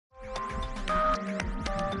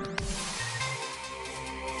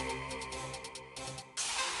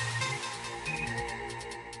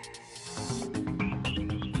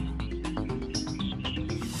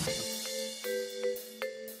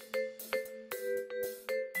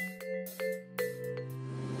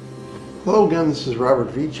Hello again, this is Robert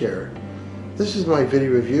Veach here. This is my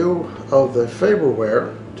video review of the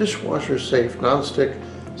Farberware Dishwasher Safe nonstick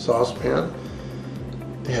saucepan.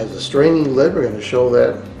 It has a straining lid, we're going to show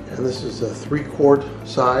that, and this is a 3-quart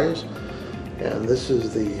size, and this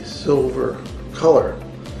is the silver color.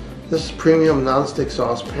 This is premium nonstick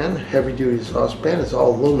saucepan, heavy duty saucepan. It's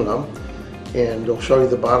all aluminum, and I'll show you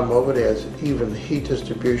the bottom of it. It has even heat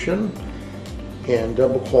distribution and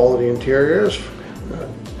double quality interiors,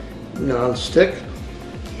 non-stick,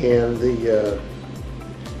 and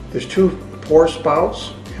there's 2 pour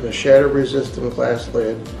spouts and a shatter-resistant glass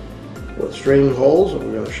lid with straining holes that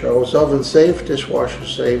we're going to show. It's oven safe, dishwasher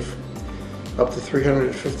safe, up to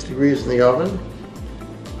 350 degrees in the oven.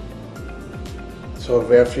 So if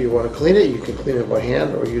after you want to clean it, you can clean it by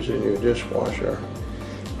hand or use it in your dishwasher.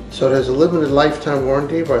 So it has a limited lifetime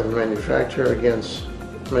warranty by the manufacturer against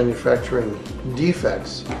manufacturing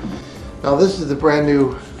defects. Now this is the brand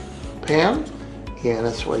new pan, and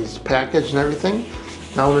that's why it's packaged and everything.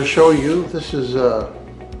 Now I'm going to show you, this is the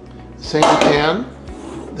same pan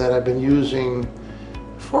that I've been using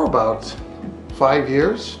for about 5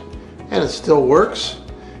 years, and it still works.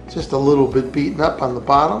 It's just a little bit beaten up on the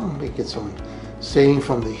bottom. You get some staining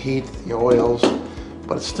from the heat, the oils,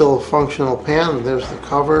 but it's still a functional pan. There's the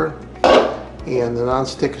cover, and the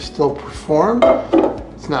non-stick is still performed.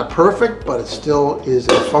 It's not perfect, but it still is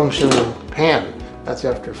a functioning pan. That's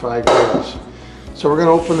after 5 years. So we're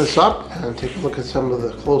going to open this up and take a look at some of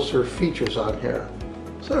the closer features on here.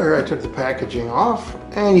 So here I took the packaging off,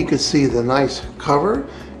 and you can see the nice cover,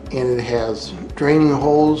 and it has draining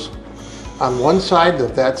holes on one side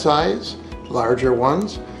of that size, larger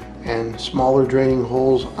ones, and smaller draining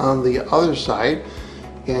holes on the other side.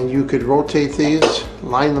 And you could rotate these,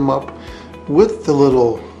 line them up with the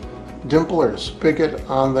little dimple or spigot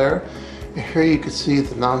on there. And here you can see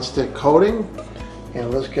the non-stick coating.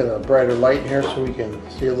 And let's get a brighter light here so we can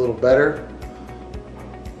see a little better.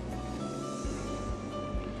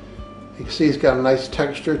 You can see it's got a nice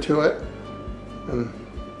texture to it, and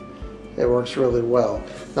it works really well.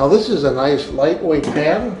 Now this is a nice lightweight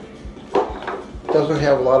pan. It doesn't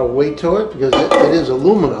have a lot of weight to it because it is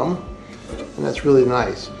aluminum, and that's really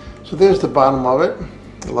nice. So there's the bottom of it.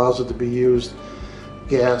 It allows it to be used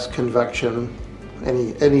gas, convection,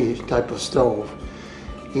 any type of stove.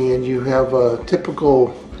 And you have a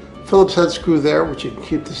typical Phillips head screw there, which you can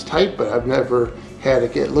keep this tight, but I've never had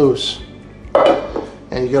it get loose.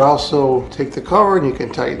 And you can also take the cover and you can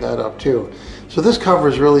tighten that up too. So this cover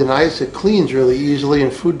is really nice. It cleans really easily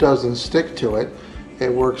and food doesn't stick to it.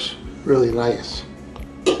 It works really nice.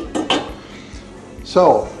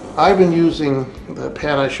 So I've been using the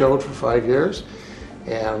pan I showed for 5 years,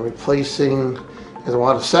 and replacing, because I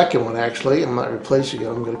want a second one actually. I'm not replacing it,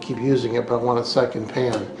 I'm going to keep using it, but I want a second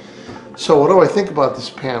pan. So what do I think about this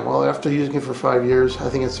pan? Well, after using it for 5 years, I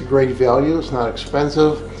think it's a great value. It's not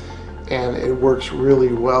expensive, and it works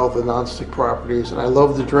really well, the non-stick properties. And I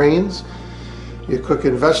love the drains. You cook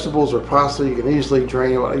in vegetables or pasta, you can easily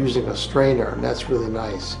drain it without using a strainer, and that's really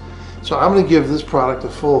nice. So I'm going to give this product a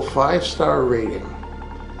full 5-star rating.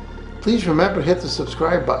 Please remember to hit the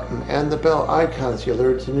subscribe button and the bell icon to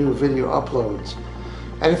alert to new video uploads.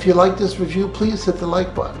 And if you like this review, please hit the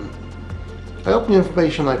like button. I hope the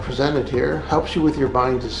information I presented here helps you with your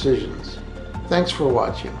buying decisions. Thanks for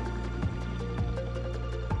watching.